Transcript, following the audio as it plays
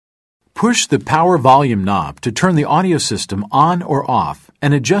Push the power volume knob to turn the audio system on or off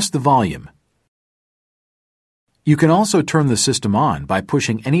and adjust the volume. You can also turn the system on by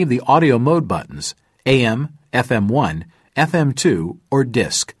pushing any of the audio mode buttons, AM, FM1, FM2, or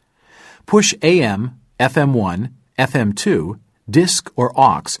disc. Push AM, FM1, FM2, disc, or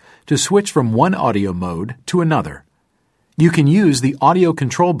aux to switch from one audio mode to another. You can use the audio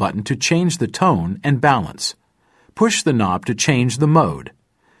control button to change the tone and balance. Push the knob to change the mode.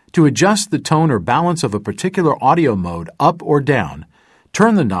 To adjust the tone or balance of a particular audio mode up or down,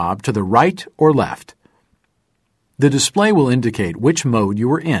 turn the knob to the right or left. The display will indicate which mode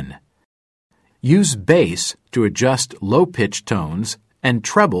you are in. Use bass to adjust low-pitched tones and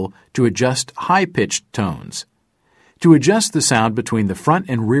treble to adjust high-pitched tones. To adjust the sound between the front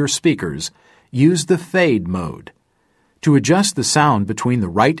and rear speakers, use the fade mode. To adjust the sound between the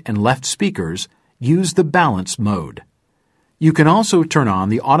right and left speakers, use the balance mode. You can also turn on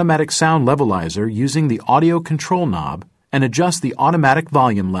the automatic sound levelizer using the audio control knob and adjust the automatic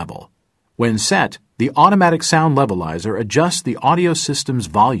volume level. When set, the automatic sound levelizer adjusts the audio system's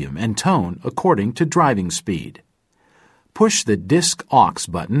volume and tone according to driving speed. Push the Disc Aux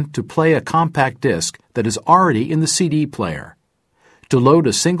button to play a compact disc that is already in the CD player. To load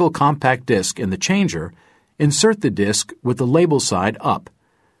a single compact disc in the changer, insert the disc with the label side up.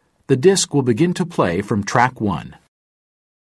 The disc will begin to play from track 1.